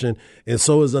position, and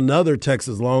so is another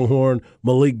Texas Longhorn,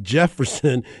 Malik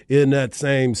Jefferson, in that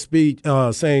same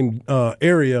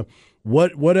area.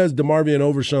 What has DeMarvion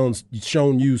Overshown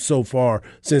shown you so far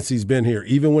since he's been here,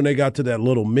 even when they got to that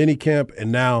little mini camp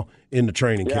and now in the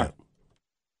training camp?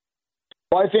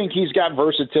 Well, I think he's got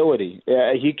versatility.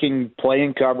 He can play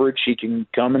in coverage. He can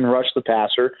come and rush the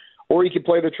passer, or he can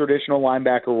play the traditional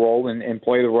linebacker role and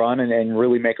play the run and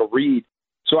really make a read.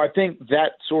 So I think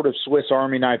that sort of Swiss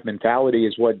Army knife mentality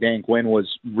is what Dan Quinn was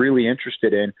really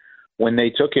interested in when they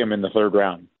took him in the 3rd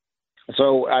round.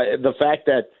 So the fact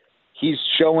that he's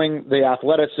showing the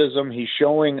athleticism, he's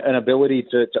showing an ability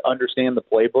to understand the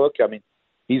playbook. I mean,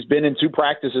 he's been in 2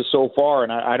 practices so far,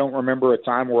 and I don't remember a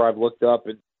time where I've looked up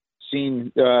and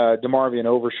seen DeMarvion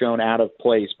Overshown out of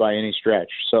place by any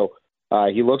stretch. So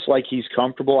he looks like he's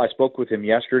comfortable. I spoke with him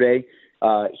yesterday.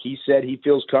 He said he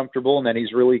feels comfortable and that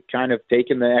he's really kind of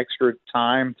taken the extra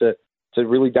time to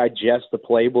really digest the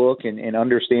playbook and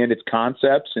understand its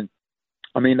concepts. And,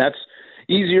 I mean, that's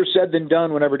easier said than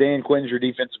done whenever Dan Quinn's your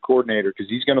defensive coordinator, because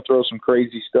he's going to throw some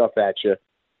crazy stuff at you,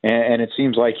 and it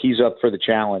seems like he's up for the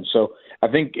challenge. So I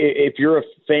think if you're a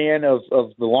fan of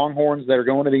the Longhorns that are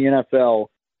going to the NFL,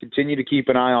 continue to keep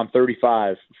an eye on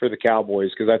 35 for the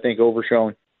Cowboys, because I think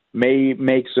Overshown may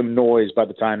make some noise by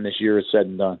the time this year is said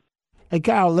and done. Hey,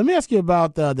 Kyle, let me ask you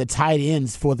about the tight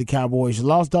ends for the Cowboys. You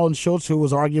lost Dalton Schultz, who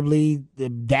was arguably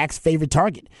Dak's favorite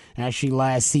target, actually,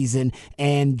 last season,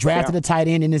 and drafted a tight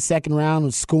end in his 2nd round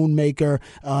with Schoonmaker.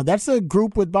 That's a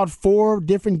group with about 4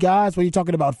 different guys. What are you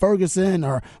talking about, Ferguson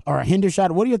or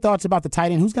Hendershot? What are your thoughts about the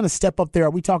tight end? Who's going to step up there?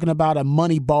 Are we talking about a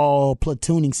money ball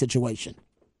platooning situation?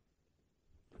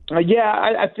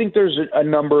 I think there's a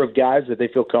number of guys that they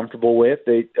feel comfortable with.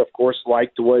 They, of course,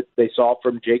 liked what they saw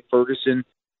from Jake Ferguson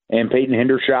and Peyton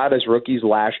Hendershot as rookies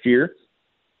last year.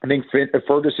 I think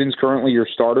Ferguson's currently your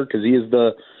starter because he's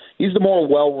the more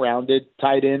well-rounded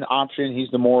tight end option. He's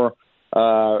the more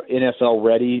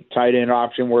NFL-ready tight end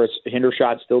option, whereas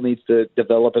Hendershot still needs to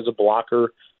develop as a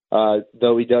blocker,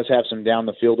 though he does have some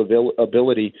down-the-field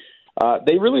ability.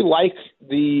 They really like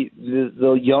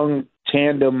the young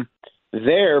tandem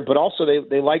there, but also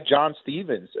they like John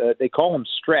Stevens. They call him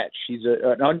Stretch. He's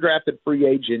an undrafted free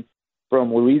agent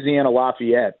from Louisiana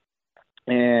Lafayette,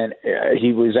 and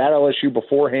he was at LSU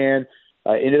beforehand,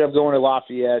 ended up going to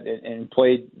Lafayette and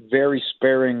played very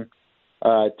sparing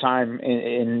time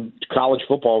in college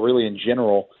football, really in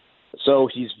general. So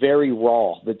he's very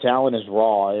raw. The talent is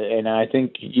raw, and I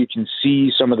think you can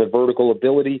see some of the vertical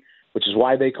ability, which is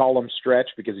why they call him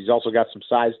Stretch, because he's also got some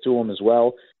size to him as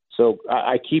well. So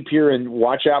I keep hearing,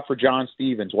 watch out for John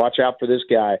Stevens. Watch out for this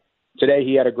guy. today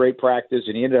he had a great practice,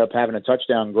 and he ended up having a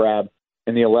touchdown grab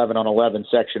in the 11-on-11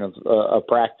 section of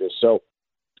practice. So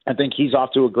I think he's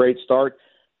off to a great start.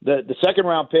 The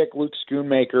second-round pick, Luke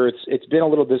Schoonmaker, it's been a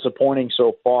little disappointing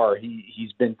so far.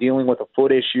 He's been dealing with a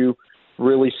foot issue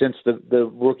really since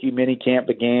the rookie minicamp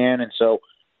began, and so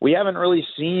we haven't really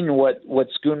seen what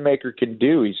Schoonmaker can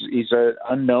do. He's an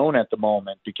unknown at the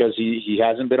moment because he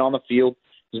hasn't been on the field.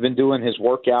 He's been doing his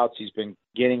workouts. He's been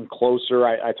getting closer.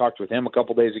 I talked with him a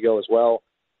couple days ago as well,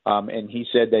 and he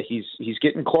said that he's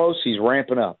getting close. He's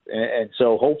ramping up, and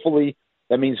so hopefully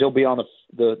that means he'll be on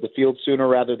the field sooner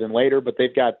rather than later. But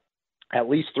they've got at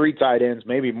least 3 tight ends,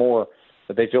 maybe more,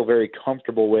 that they feel very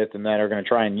comfortable with and that are going to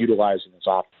try and utilize in this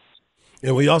offense.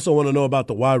 And we also want to know about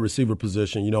the wide receiver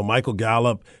position. You know, Michael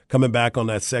Gallup coming back on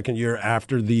that second year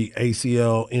after the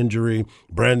ACL injury.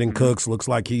 Brandon Cooks looks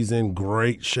like he's in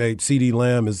great shape. CeeDee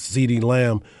Lamb is CeeDee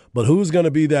Lamb. But who's going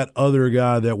to be that other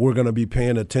guy that we're going to be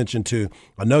paying attention to?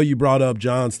 I know you brought up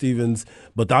John Stevens,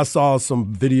 but I saw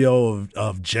some video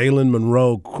of Jalen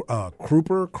Monroe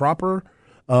Cropper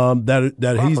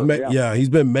he's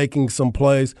been making some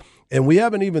plays. And we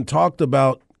haven't even talked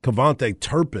about Kevontae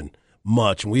Turpin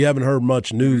much. We haven't heard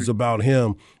much news about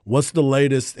him. What's the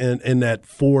latest in that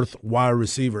fourth wide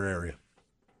receiver area?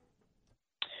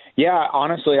 Yeah,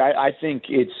 honestly, I think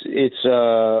it's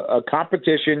a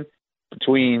competition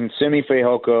between Simi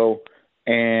Fehoko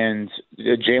and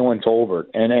Jalen Tolbert.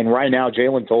 And right now,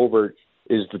 Jalen Tolbert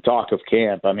is the talk of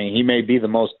camp. I mean, he may be the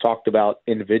most talked about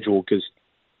individual because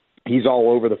he's all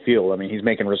over the field. I mean, he's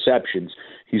making receptions.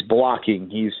 He's blocking.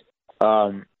 He's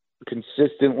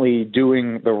consistently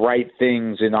doing the right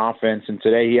things in offense. And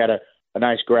today he had a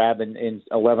nice grab in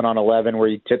 11-on-11 where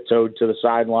he tiptoed to the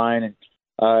sideline, and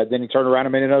then he turned around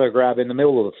and made another grab in the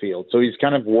middle of the field. So he's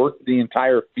kind of worked the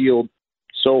entire field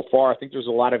so far. I think there's a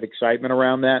lot of excitement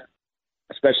around that,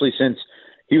 especially since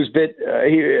he was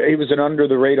he was an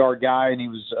under-the-radar guy, and he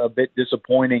was a bit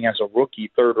disappointing as a rookie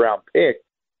third-round pick.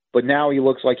 But now he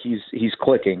looks like he's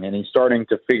clicking, and he's starting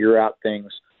to figure out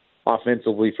things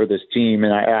offensively for this team,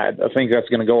 and I think that's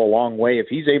going to go a long way. If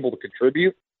he's able to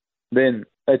contribute, then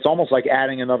it's almost like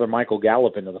adding another Michael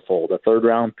Gallup into the fold, a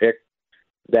third-round pick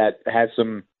that has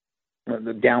some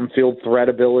downfield threat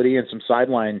ability and some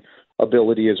sideline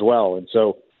ability as well. And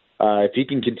so if he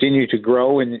can continue to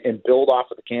grow and build off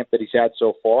of the camp that he's had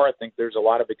so far, I think there's a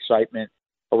lot of excitement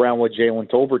around what Jalen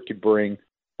Tolbert could bring.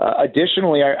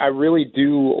 Additionally, I really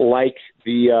do like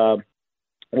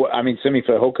Simi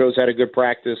Fehoko's had a good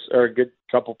practice or a good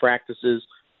couple practices.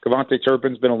 Kevontae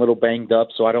Turpin's been a little banged up,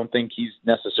 so I don't think he's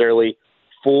necessarily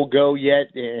full go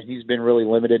yet, and he's been really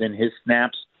limited in his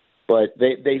snaps. But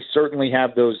they certainly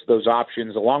have those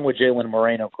options, along with Jalen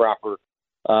Moreno Cropper,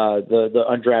 the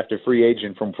undrafted free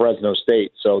agent from Fresno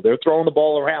State. So they're throwing the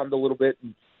ball around a little bit,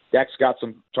 and Dak's got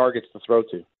some targets to throw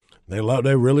to. They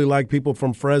really like people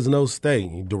from Fresno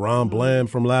State. Deron Bland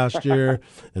from last year,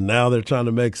 and now they're trying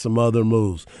to make some other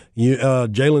moves.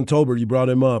 Jalen Tolbert, you brought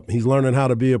him up. He's learning how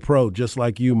to be a pro, just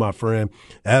like you, my friend.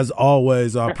 As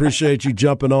always, I appreciate you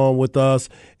jumping on with us,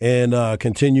 and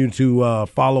continue to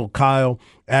follow Kyle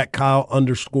at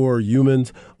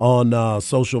Kyle_Youmans on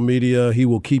social media. He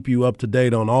will keep you up to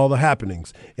date on all the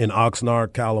happenings in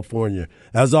Oxnard, California.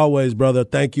 As always, brother,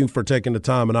 thank you for taking the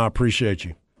time, and I appreciate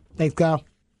you. Thanks, Kyle.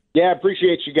 Yeah,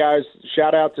 appreciate you guys.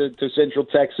 Shout out to Central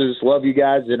Texas. Love you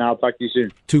guys, and I'll talk to you soon.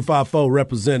 254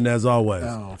 representing as always.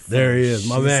 Oh, there he is,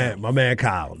 my man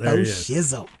Kyle. There he is.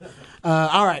 Shizzle.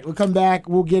 All right, we'll come back.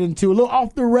 We'll get into a little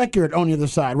off the record on the other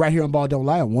side, right here on Ball Don't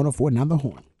Lie on 104.9 The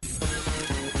Horn.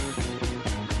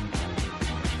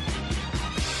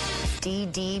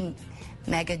 DD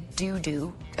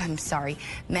Mangudu.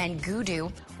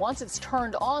 Once it's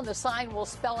turned on, the sign will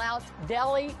spell out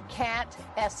Deli Cat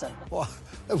Essen. Well,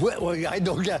 I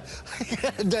don't get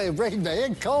the brain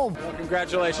man comb. Well,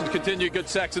 congratulations. Continue good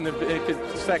sex in the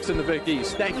Big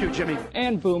East. Thank you, Jimmy.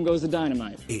 And boom goes the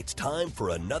dynamite. It's time for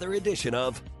another edition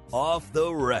of Off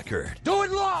the Record. Do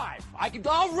it live.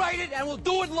 I'll write it and we'll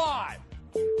do it live.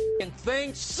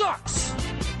 Thing sucks.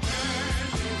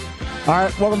 All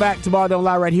right, welcome back to Ball Don't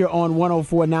Lie right here on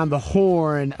 104.9 The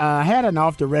Horn. I had an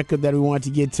off-the-record that we wanted to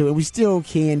get to, and we still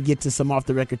can get to some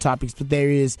off-the-record topics, but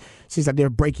seems like there's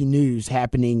breaking news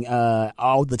happening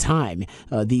all the time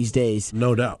these days.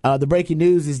 No doubt. The breaking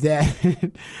news is that,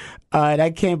 and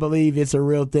I can't believe it's a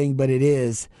real thing, but it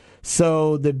is.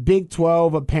 So the Big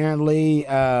 12 apparently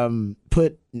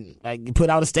put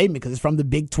out a statement, because it's from the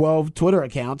Big 12 Twitter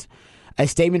account. A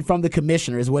statement from the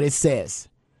commissioner is what it says.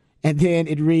 And then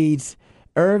it reads,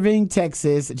 Irving,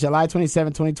 Texas, July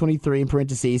 27, 2023, in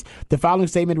parentheses. The following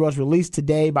statement was released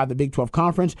today by the Big 12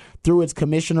 Conference through its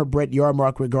commissioner, Brett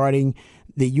Yarmark, regarding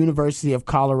the University of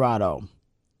Colorado.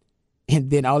 And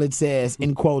then all it says,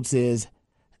 in quotes, is,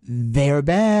 they're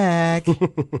back.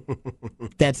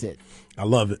 That's it. I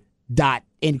love it. Dot,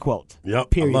 end quote. Yep,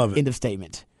 period. I love it. End of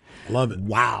statement. Love it.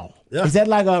 Wow. Yeah. Is that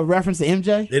like a reference to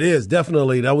MJ? It is,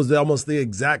 definitely. That was almost the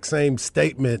exact same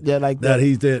statement like that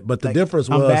he did. But the difference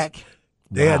I'm was back.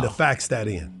 they had to fax that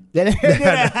in. Yeah.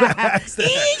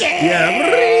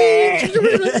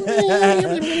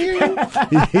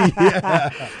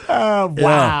 Oh,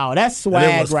 wow. That's swag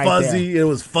and it was right fuzzy. there. It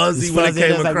was fuzzy when it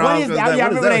came across. Like, what is that? I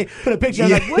remember they put a picture. I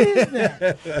was like, what is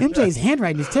that? MJ's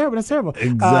handwriting is terrible. That's terrible.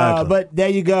 Exactly. But there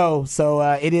you go. So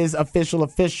it is official.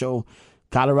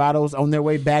 Colorado's on their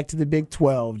way back to the Big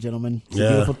 12, gentlemen. It's a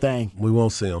beautiful thing. We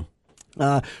won't see them.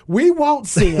 We won't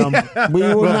see them. We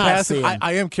will not see them.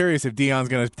 I am curious if Deion's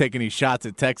going to take any shots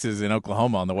at Texas and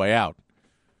Oklahoma on the way out.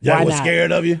 Y'all was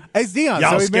scared of you? It's Deion.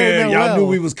 Y'all so scared. Y'all knew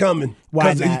we was coming.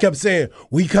 Why He not? kept saying,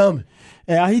 we coming.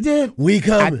 Yeah, he did. We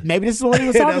coming. Maybe this is what he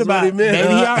was talking That's about. what he meant.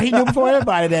 Maybe he knew before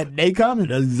everybody that they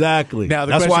coming. Exactly. Now,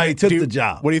 that's why he took the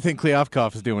job. What do you think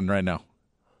Kliavkoff is doing right now?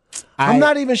 I'm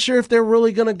not even sure if they're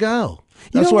really going to go.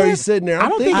 You That's know why what? he's sitting there. I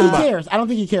don't think he cares. I don't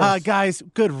think he cares. Guys,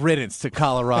 good riddance to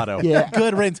Colorado. Yeah.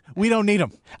 Good riddance. We don't need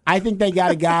him. I think they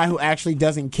got a guy who actually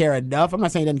doesn't care enough. I'm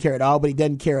not saying he doesn't care at all, but he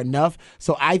doesn't care enough.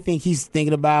 So I think he's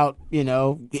thinking about,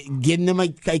 getting them a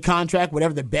contract,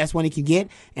 whatever the best one he can get,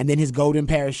 and then his golden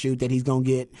parachute that he's going to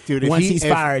get. Dude, once he's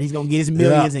fired, he's going to get his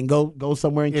millions and go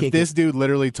somewhere and kick it. If this dude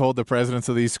literally told the presidents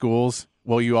of these schools,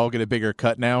 well, you all get a bigger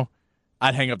cut now,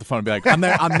 I'd hang up the phone and be like, I'm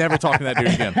never talking to that dude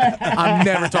again. I'm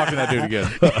never talking to that dude again.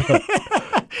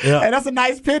 Hey, that's a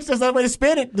nice pitch. That's another way to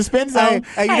spin it. The spin zone.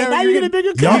 Hey, now you get a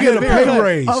bigger cut. Y'all get a pay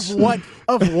raise. Of what?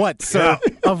 Of what, sir?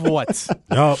 Of what?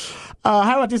 Yep.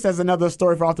 How about this as another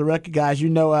story for Off the Record, guys?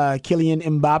 Kylian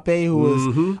Mbappe, who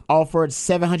was offered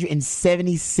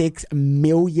 $776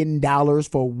 million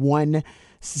for one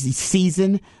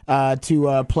season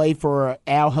to play for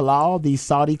Al Hilal, the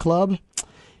Saudi club.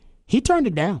 He turned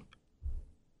it down.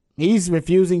 He's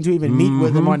refusing to even meet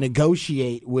with them or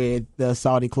negotiate with the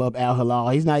Saudi club Al Hilal.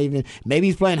 He's not even. Maybe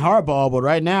he's playing hardball, but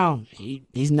right now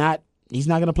he's not. He's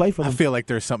not going to play for them. I feel like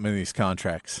there's something in these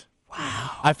contracts.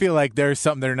 Wow. I feel like there's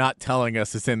something they're not telling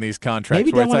us that's in these contracts.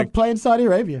 Maybe they want to play in Saudi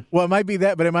Arabia. Well, it might be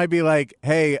that, but it might be like,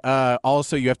 hey,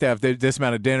 also you have to have this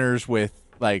amount of dinners with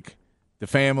like the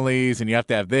families, and you have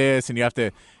to have this, and you have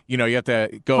to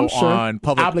go on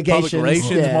public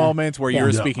relations moments where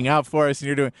you're speaking out for us, and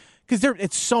you're doing because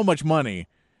it's so much money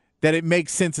that it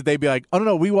makes sense that they'd be like, oh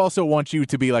no, we also want you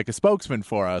to be like a spokesman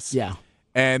for us. Yeah.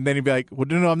 And then you'd be like, well,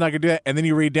 no, I'm not going to do that. And then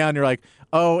you read down, you're like,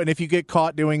 oh, and if you get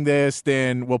caught doing this,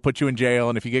 then we'll put you in jail.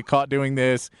 And if you get caught doing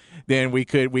this, then we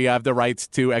have the rights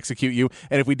to execute you.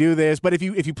 And if we do this, but if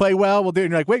you play well, we'll do it.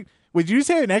 And you're like, wait, would you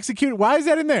say an execute? Why is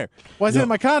that in there? Why is it in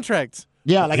my contracts?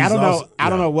 Yeah, like I don't know. I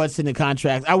don't know what's in the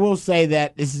contract. I will say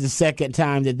that this is the second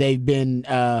time that they've been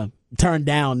turned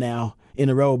down now in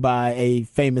a row by a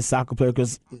famous soccer player,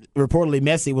 because reportedly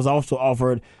Messi was also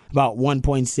offered about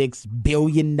 $1.6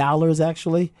 billion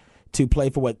actually to play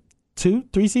for 3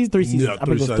 seasons? 3 seasons. Yeah, I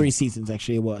think it was 3 seasons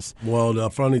actually it was. Well, the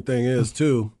funny thing is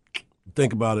too,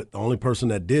 think about it, the only person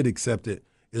that did accept it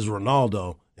is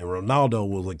Ronaldo, and Ronaldo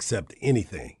will accept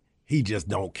anything. He just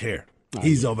don't care.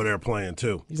 He's over there playing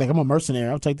too. He's like, I'm a mercenary.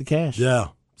 I'll take the cash. Yeah.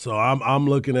 So I'm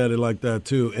looking at it like that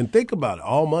too. And think about it.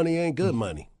 All money ain't good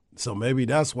money. So maybe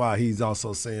that's why he's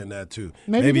also saying that too.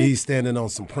 Maybe he's standing on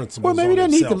some principles. Well, maybe he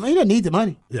doesn't need the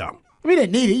money. Yeah. I mean, he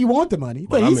didn't need it. You want the money,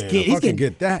 but he's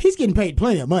getting paid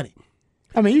plenty of money.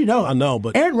 I mean, I know,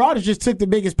 but Aaron Rodgers just took the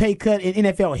biggest pay cut in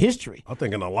NFL history. I'm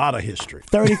thinking a lot of history.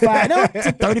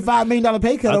 $35 million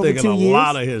pay cut over 2 years. I'm thinking a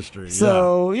lot of history.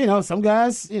 So, some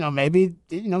guys, maybe,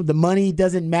 the money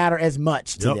doesn't matter as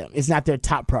much to them. It's not their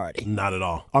top priority. Not at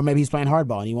all. Or maybe he's playing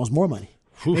hardball and he wants more money.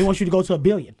 He wants you to go to $1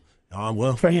 billion.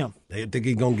 Well, for him. They think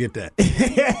he's going to get that.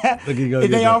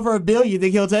 If they offer $1 billion, you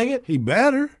think he'll take it? He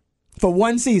better. For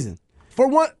one season. For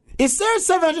what? It's there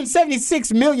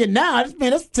 $776 million now.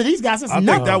 Man, to these guys, that's nothing.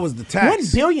 I think that was the tax.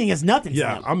 $1 billion is nothing.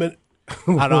 Yeah, to them. I mean,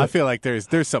 I don't know. I feel like there's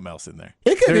something else in there.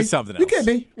 It could there's be something else. It could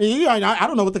be. I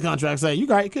don't know what the contracts say.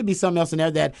 It could be something else in there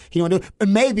that he don't do. But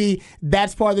maybe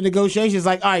that's part of the negotiations.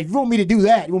 Like, all right, if you want me to do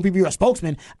that, you want me to be your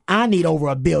spokesman, I need over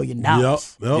 $1 billion. Yep.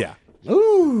 Yeah.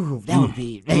 Ooh, that would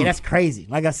be. Man, that's crazy.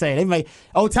 Like I said, they may.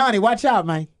 Oh, Tony, watch out,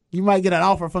 man. You might get an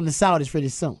offer from the Saudis pretty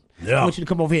soon. Yeah. I want you to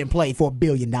come over here and play for $1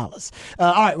 billion. All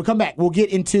right, we'll come back. We'll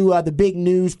get into the big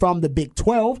news from the Big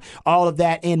 12. All of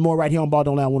that and more right here on Ball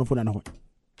Don't Lie 104.9 The Horn.